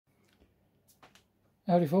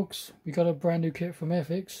Howdy folks, we got a brand new kit from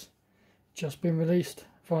Airfix, just been released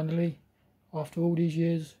finally. After all these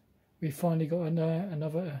years we finally got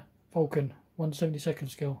another Vulcan 1/72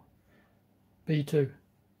 scale B.2,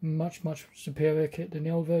 much superior kit than the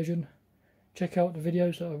old version. Check out the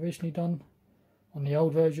videos that I've recently done on the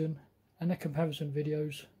old version and the comparison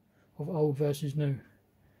videos of old versus new.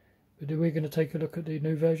 But we're going to take a look at the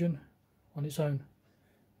new version on its own.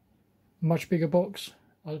 Much bigger box.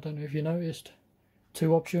 I don't know if you noticed.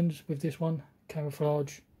 Two options with this one: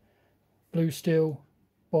 camouflage, blue steel,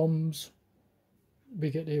 bombs.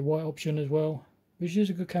 We get the white option as well, which is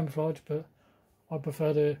a good camouflage, but I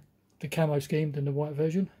prefer the camo scheme than the white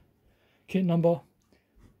version. Kit number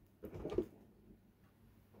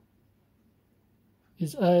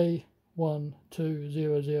is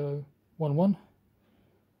A120011.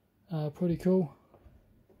 Pretty cool,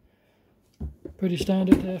 pretty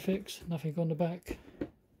standard Airfix, nothing on the back.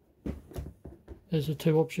 There's the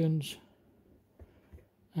two options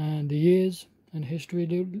and the years and history,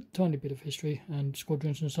 a tiny bit of history and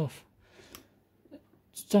squadrons and stuff.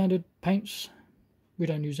 Standard paints, we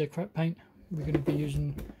don't use their crap paint, we're going to be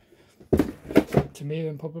using Tamir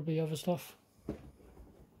and probably other stuff.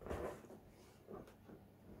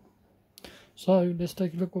 So let's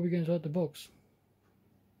take a look what we get inside the box.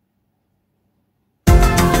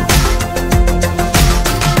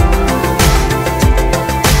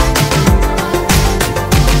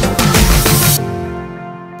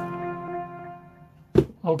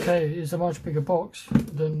 Okay, it's a much bigger box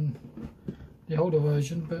than the older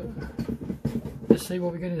version, but let's see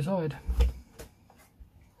what we get inside.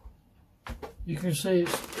 You can see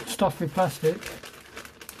it's stuffed with plastic,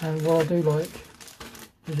 and what I do like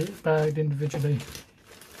is it's bagged individually.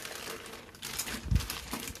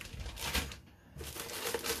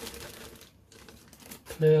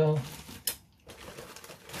 Clear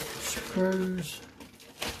screws,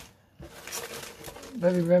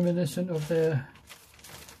 very reminiscent of their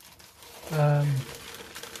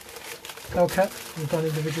Hellcat. We've done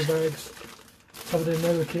individual bags. Some of the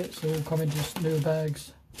newer kits all come in just new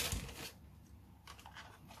bags.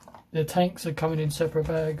 The tanks are coming in separate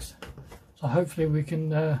bags, so hopefully we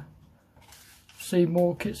can see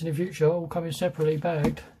more kits in the future all coming separately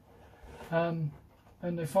bagged. And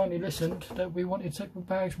they finally listened that we wanted separate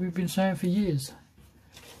bags. We've been saying for years.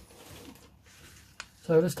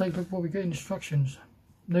 So let's take a look what we get in instructions.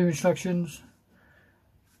 New instructions.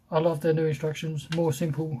 I love their new instructions, more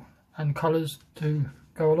simple and colours to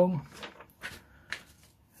go along.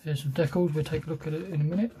 Here's some decals, we'll take a look at it in a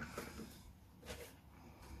minute.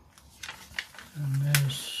 And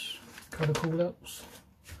there's colour call-ups.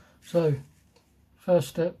 So, first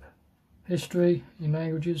step, history in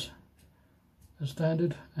languages as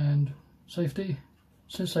standard, and safety.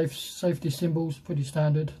 So safety symbols, pretty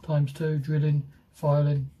standard, ×2, drilling,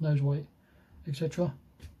 filing, nose weight, etc.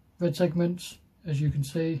 Red segments, as you can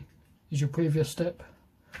see, is your previous step.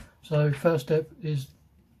 So first step is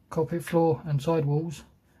cockpit floor and sidewalls,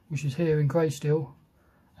 which is here in grey steel,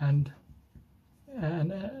 and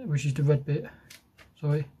which is the red bit.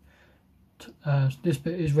 Sorry, this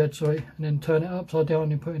bit is red. Sorry, and then turn it upside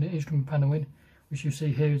down and put in an instrument panel in, which you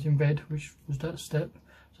see here is in red, which was that step.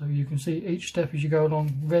 So you can see each step as you go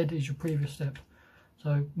along. Red is your previous step.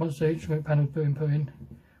 So once the instrument panel is put in,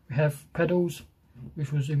 we have pedals,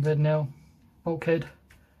 which was in red now. Bulkhead,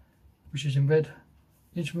 which is in red.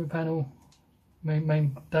 Instrument panel,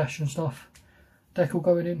 main dash and stuff. Decal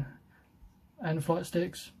going in, and flight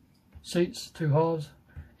sticks. Seats, two halves.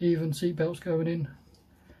 Even seat belts going in.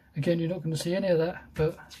 Again, you're not going to see any of that,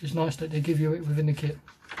 but it's nice that they give you it within the kit.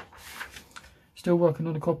 Still working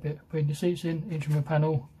on the cockpit, putting the seats in, instrument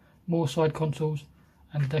panel, more side consoles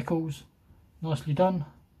and decals. Nicely done.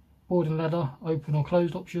 Board and ladder, open or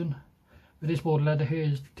closed option. But this board ladder here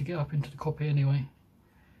is to get up into the cockpit anyway,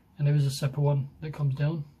 and there is a separate one that comes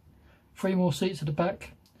down. 3 more seats at the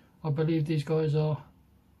back. I believe these guys are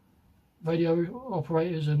radio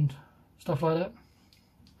operators and stuff like that.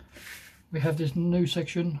 We have this new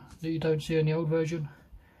section that you don't see in the old version,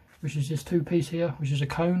 which is this 2-piece here, which is a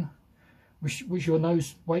cone, which your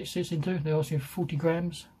nose weight sits into. They're asking for 40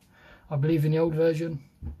 grams. I believe in the old version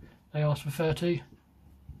they asked for 30.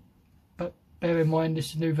 Bear in mind,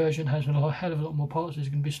 this new version has a hell of a lot more parts. It's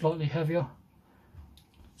going to be slightly heavier.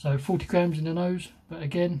 So 40 grams in the nose, but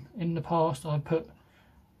again, in the past I put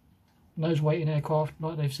nose weight in aircraft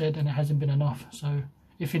like they've said, and it hasn't been enough. So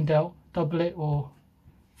if in doubt, double it or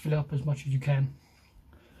fill it up as much as you can.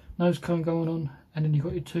 Nose cone going on, and then you've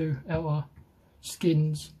got your 2 outer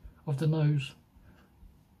skins of the nose.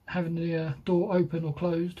 Having the door open or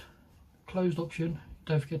closed option,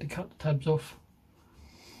 don't forget to cut the tabs off.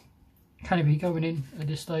 canopy going in at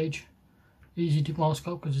this stage. Easy to mask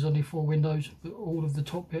up because there's only 4 windows, but all of the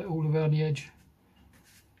top bit, all around the edge,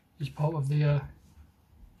 is part of the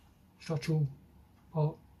structural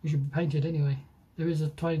part, which should be painted anyway. There is a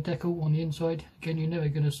tiny decal on the inside. Again, you're never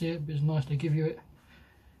going to see it, but it's nice to give you it.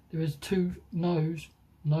 There is 2 noses,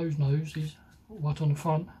 right on the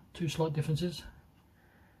front, 2 slight differences.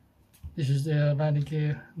 This is the landing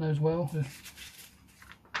gear nose well.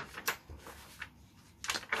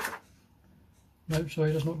 No,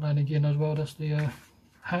 sorry, that's not landing gear nose well, that's the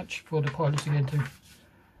hatch for the pilots to get into.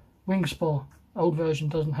 Wing spar, old version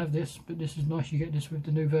doesn't have this, but this is nice, you get this with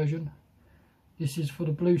the new version. This is for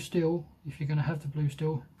the blue steel, if you're going to have the blue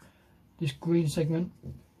steel. This green segment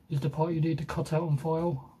is the part you need to cut out and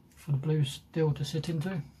file for the blue steel to sit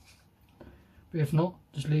into. But if not,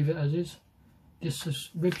 just leave it as is. This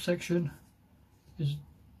rib section is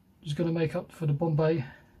going to make up for the Bombay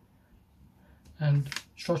and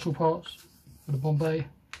structural parts for the Bombay.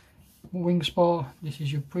 Wing spar, this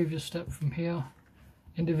is your previous step from here.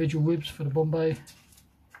 Individual ribs for the Bombay,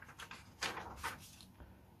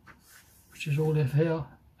 which is all of here.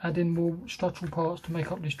 Add in more structural parts to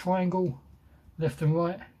make up this triangle, left and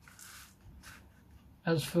right.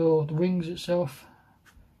 As for the wings itself,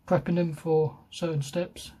 prepping them for certain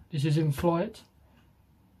steps. This is in flight.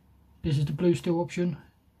 This is the blue steel option.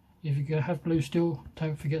 If you're going to have blue steel,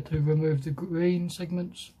 don't forget to remove the green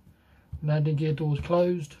segments. Landing gear doors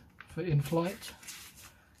closed for in flight.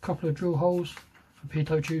 Couple of drill holes for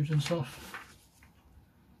pitot tubes and stuff.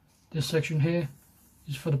 This section here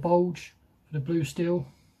is for the bulge, for the blue steel.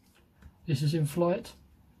 This is in flight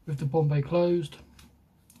with the Bombay closed.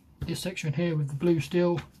 This section here with the blue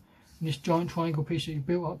steel and this giant triangle piece that you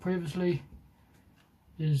built up previously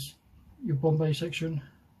is your Bombay section.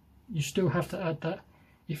 You still have to add that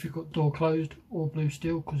if you've got door closed or blue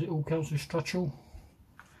steel, because it all counts as structural.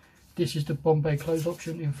 This is the Bombay closed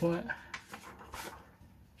option in flight.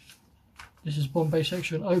 This is Bombay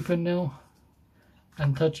section open now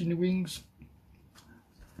and touching the wings.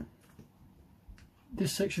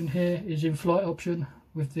 This section here is in flight option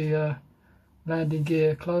with the landing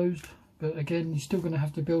gear closed, but again you're still going to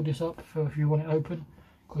have to build this up for if you want it open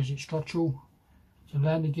because it's structural. So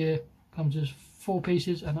landing gear comes as 4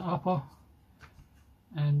 pieces and an upper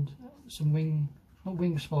and some wing, not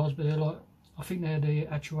wing spars, but they're like, I think they're the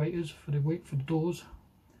actuators for the doors.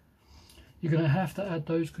 You're going to have to add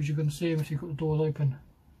those because you're going to see them if you've got the doors open,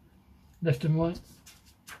 left and right.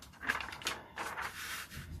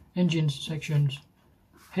 Engine sections.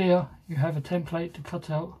 Here you have a template to cut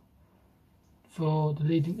out for the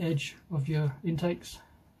leading edge of your intakes.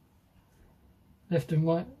 Left and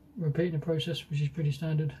right, repeating the process, which is pretty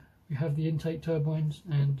standard. We have the intake turbines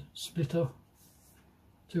and splitter,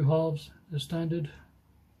 2 halves as standard.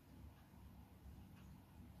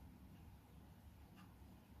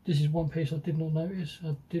 This is one piece I did not notice.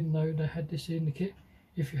 I didn't know they had this in the kit.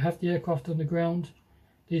 If you have the aircraft on the ground,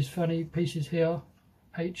 these funny pieces here,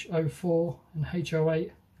 H04 and H08,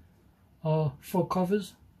 are fog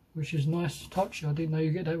covers, which is a nice touch. I didn't know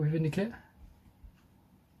you get that within the kit.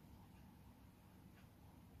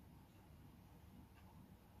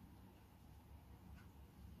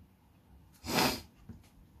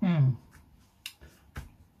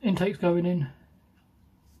 Intakes going in,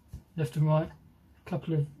 left and right.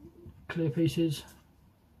 Couple of clear pieces,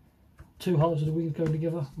 2 halves of the wings going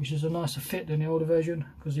together, which is a nicer fit than the older version,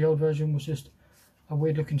 because the old version was just a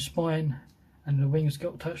weird looking spine and the wings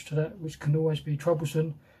got attached to that, which can always be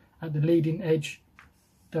troublesome. At the leading edge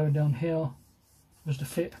going down here was the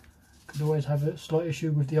fit, could always have a slight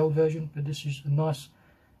issue with the old version, but this is a nice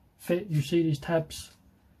fit. You see these tabs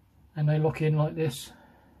and they lock in like this.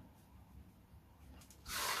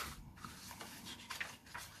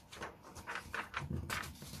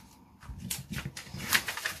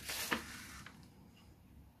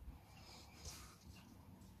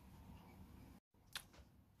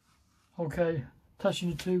 Okay,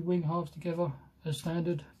 attaching the 2 wing halves together as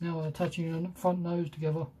standard. Now attaching the front nose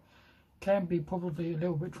together can be probably a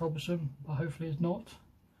little bit troublesome, but hopefully it's not.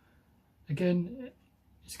 Again,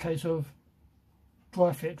 it's a case of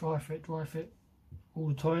dry fit all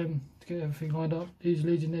the time to get everything lined up. These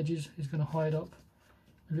leading edges is going to hide up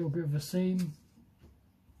a little bit of a seam.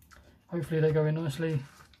 Hopefully they go in nicely.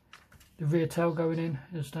 The rear tail going in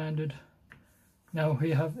as standard. Now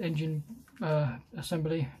we have engine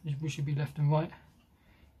assembly, which should be left and right.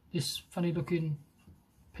 This funny looking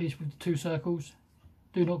piece with the 2 circles,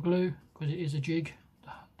 do not glue because it is a jig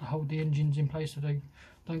to hold the engines in place so they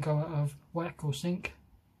don't go out of whack or sync.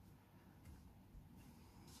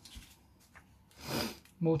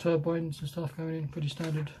 More turbines and stuff going in, pretty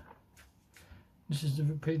standard. This is the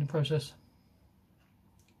repeating the process.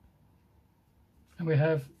 And we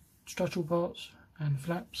have structural parts and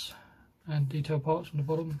flaps and detail parts on the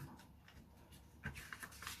bottom.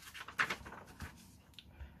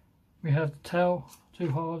 We have the tail, 2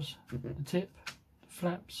 halves, the tip, the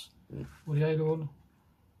flaps, or the aileron,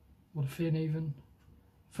 or the fin even.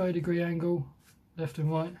 30-degree angle, left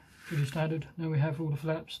and right, pretty standard. Then we have all the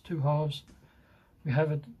flaps, 2 halves. We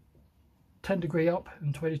have a 10-degree up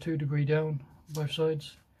and 22-degree down on both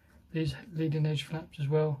sides. These leading edge flaps as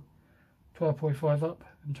well, 12.5 up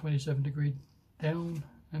and 27-degree down.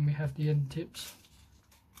 And we have the end tips.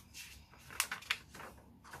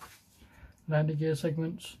 Landing gear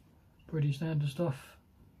segments, pretty standard stuff,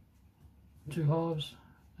 2 halves.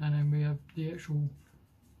 And then we have the actual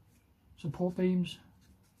support beams,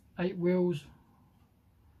 8 wheels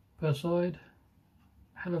per side.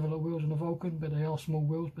 Hell of a lot of wheels on the Vulcan, but they are small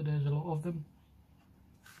wheels, but there's a lot of them.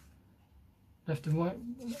 Left and right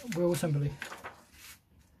wheel assembly.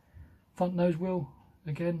 Front nose wheel,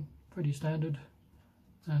 again, pretty standard,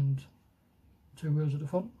 and 2 wheels at the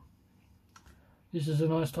front. This is a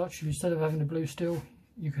nice touch. Instead of having the blue steel,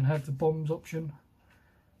 you can have the bombs option.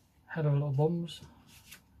 Hell of a lot of bombs.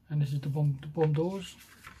 And this is the bomb doors.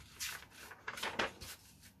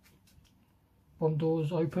 Bomb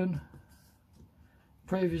doors open.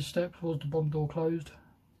 Previous step was the bomb door closed,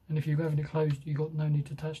 and if you're having it closed, you got no need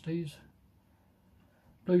to attach these.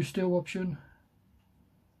 Blue steel option.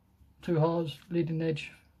 2 halves, leading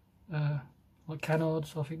edge, like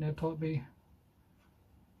canards. I think they're type B.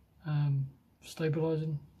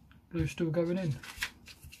 Stabilising. Blue steel going in.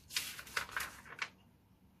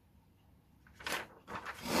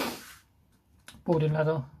 Boarding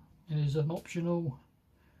ladder. It is an optional.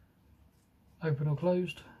 Open or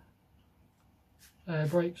closed. Air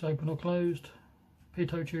brakes, open or closed.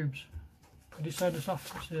 Pitot tubes. Pretty standard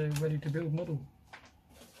stuff. It's a ready to build model.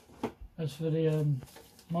 As for the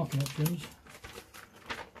marking options,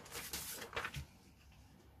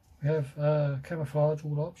 we have camouflage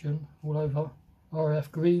all option all over.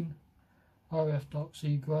 RF green, RF dark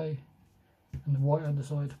sea grey, and the white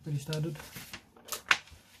underside, pretty standard.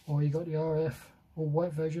 Or you got the RF all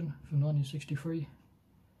white version from 1963.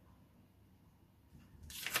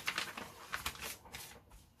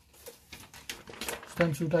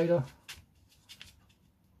 Stencil data.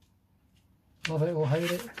 Love it or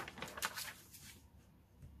hate it.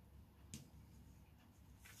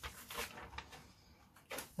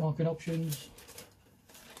 Marking options.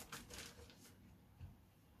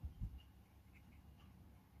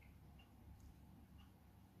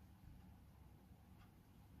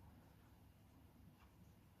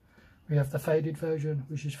 We have the faded version,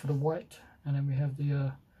 which is for the white, and then we have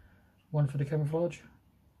the one for the camouflage.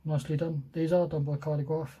 Nicely done. These are done by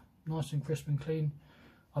Cartograph, nice and crisp and clean.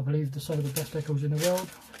 I believe they're some of the best decals in the world.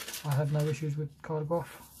 I have no issues with Cartograph.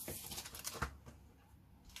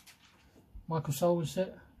 Michael Sullivan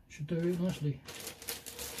set should do it nicely.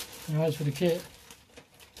 And as for the kit,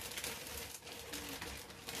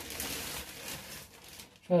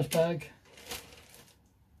 first bag,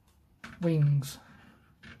 wings.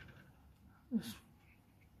 Let's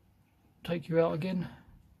take you out again.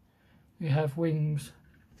 We have wings,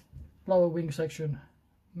 lower wing section,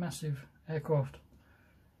 massive aircraft.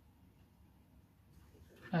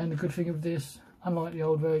 And the good thing of this, unlike the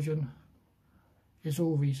old version, is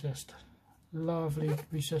all recessed. Lovely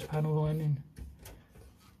recessed panel lining.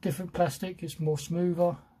 Different plastic, it's more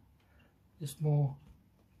smoother, it's more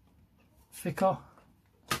thicker,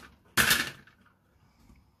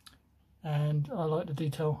 and I like the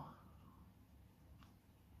detail.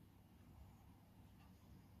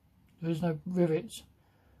 There is no rivets,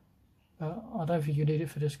 but I don't think you need it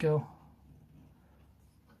for this girl.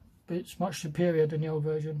 But it's much superior than the old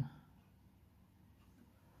version.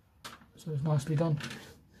 So it's nicely done.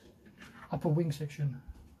 Upper wing section.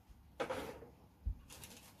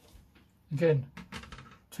 Again,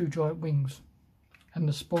 2 giant wings. And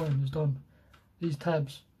the spine is done. These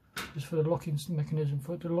tabs is for the locking mechanism,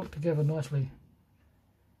 for it to lock together nicely.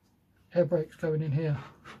 Air brakes going in here.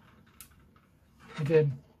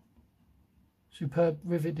 Again, superb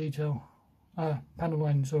rivet detail, panel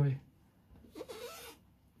lining, sorry.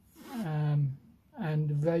 And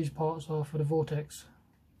the raised parts are for the vortex.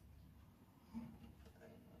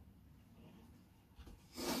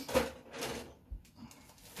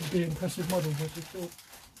 It'd be an impressive model, but it's built.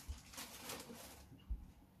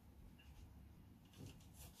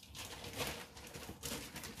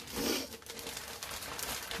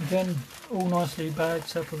 Again, all nicely bagged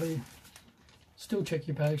separately. Still check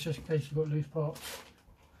your bags just in case you've got loose parts.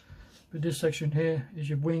 But this section here is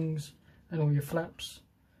your wings and all your flaps.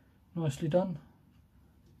 Nicely done.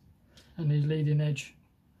 and these leading edge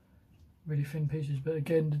really thin pieces, but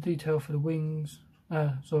again the detail for the wings,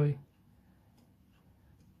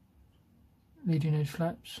 leading edge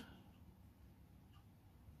flaps.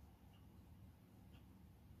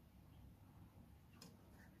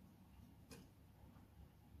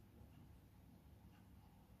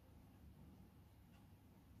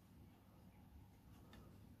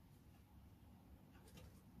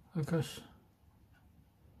 Focus.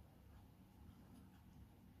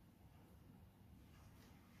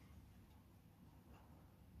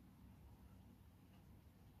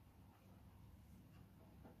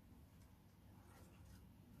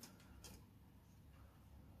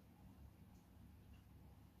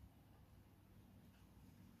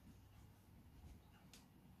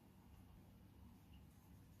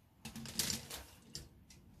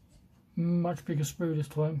 Much bigger sprue this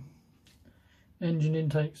time. Engine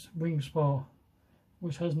intakes, wing spar,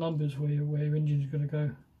 which has numbers where your engine is going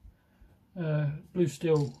to go. Blue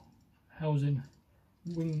steel housing,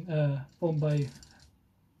 wing Bombay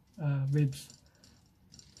ribs,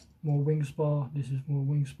 more wing spar. This is more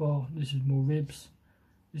wing spar. This is more ribs.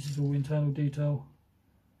 This is all internal detail.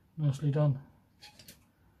 Nicely done.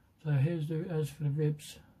 So here's as for the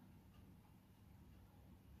ribs.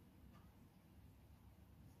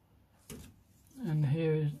 And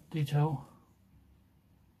here is detail.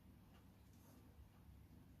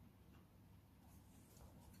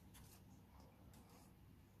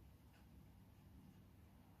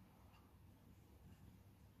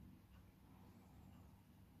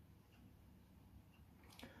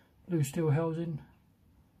 Blue steel housing,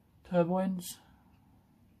 turbo ends,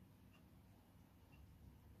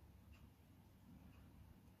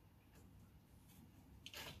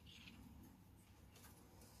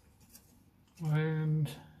 and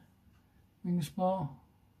wing spar,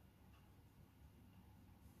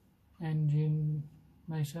 engine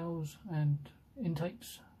nacelles and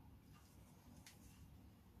intakes.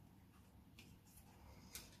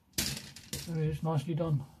 So it's nicely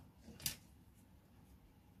done.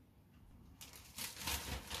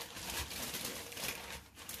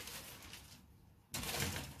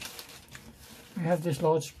 We have this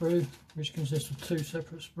large sprue which consists of two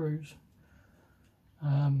separate sprues.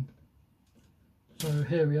 So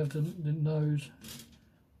here we have the nose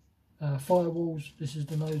firewalls. This is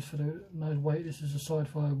the nose for the nose weight. This is the side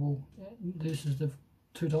firewall. This is the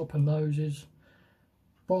two upper noses.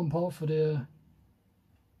 Bottom part for the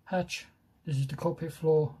hatch. This is the cockpit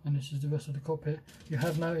floor, and this is the rest of the cockpit. You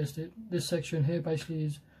have noticed it. This section here basically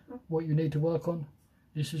is what you need to work on.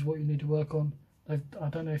 This is what you need to work on. I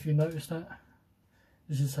don't know if you noticed that.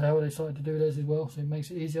 This is how they started to do this as well, so it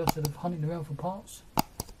makes it easier instead of hunting around for parts.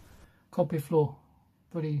 Cockpit floor,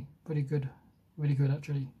 pretty good, really good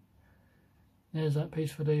actually. There's that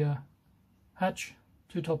piece for the hatch,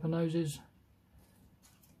 two topper noses,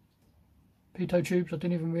 pitot tubes. I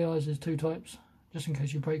didn't even realise there's two types, just in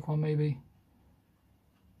case you break one maybe.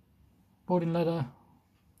 Boarding ladder,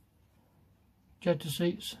 jester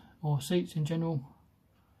seats, or seats in general,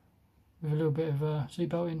 with a little bit of seat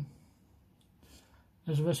belting.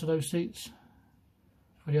 There's the rest of those seats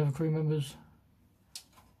for the other crew members.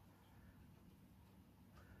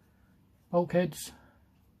 Bulkheads.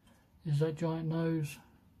 This is that giant nose.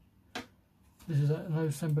 This is that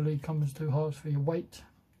nose assembly, comes two halves for your weight.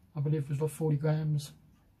 I believe it was like 40 grams.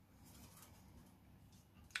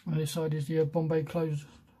 On this side is the Bombay closed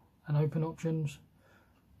and open options,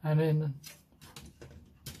 and then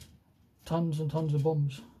tons and tons of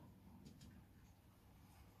bombs.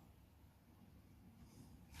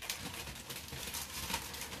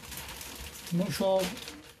 I'm not sure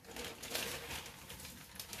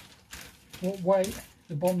what weight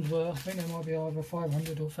the bombs were. I think they might be either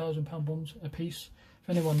 500 or 1,000 pound bombs a piece. If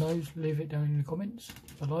anyone knows, leave it down in the comments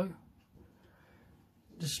below.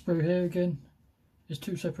 This sprue here again is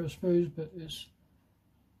two separate sprues, but it's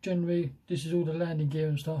generally, this is all the landing gear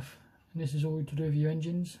and stuff, and this is all to do with your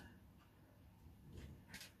engines.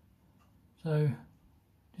 So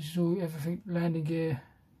this is all everything, landing gear,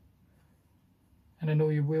 and then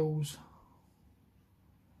all your wheels,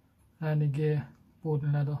 landing gear, board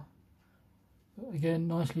and ladder. But again,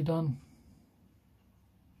 nicely done.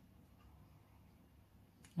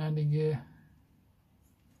 Landing gear.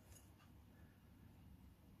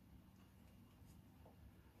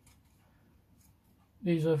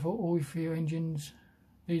 These are for all for your engines.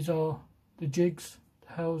 These are the jigs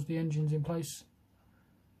to house the engines in place.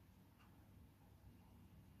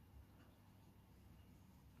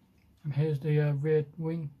 And here's the rear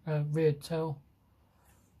wing, rear tail.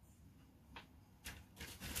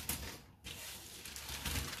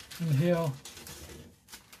 And here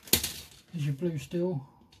is your blue steel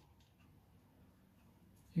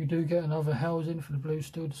You do get another housing for the blue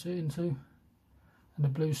steel to sit into, and the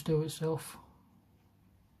blue steel itself.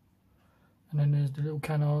 And then there's the little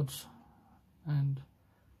canards, and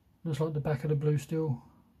looks like the back of the blue steel.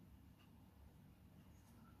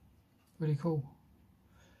 Really cool.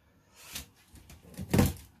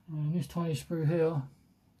 And this tiny sprue here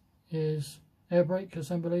is air brake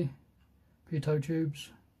assembly, B.2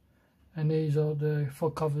 tubes, and these are the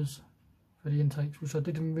fog covers for the intakes, which I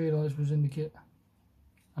didn't realise was in the kit,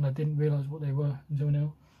 and I didn't realise what they were until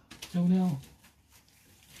now.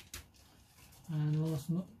 And last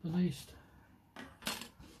but not the least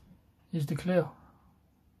is the clear.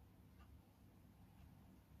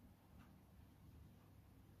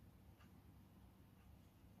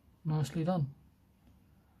 Nicely done.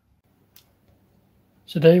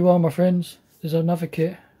 So there you are, my friends. There's another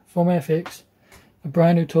kit from Airfix, a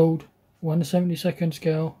brand new tooled 1/72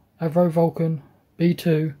 scale Avro Vulcan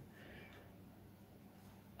B2.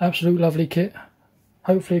 Absolute lovely kit.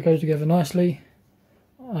 Hopefully it goes together nicely.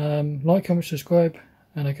 Like, comment, subscribe,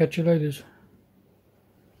 and I'll catch you later.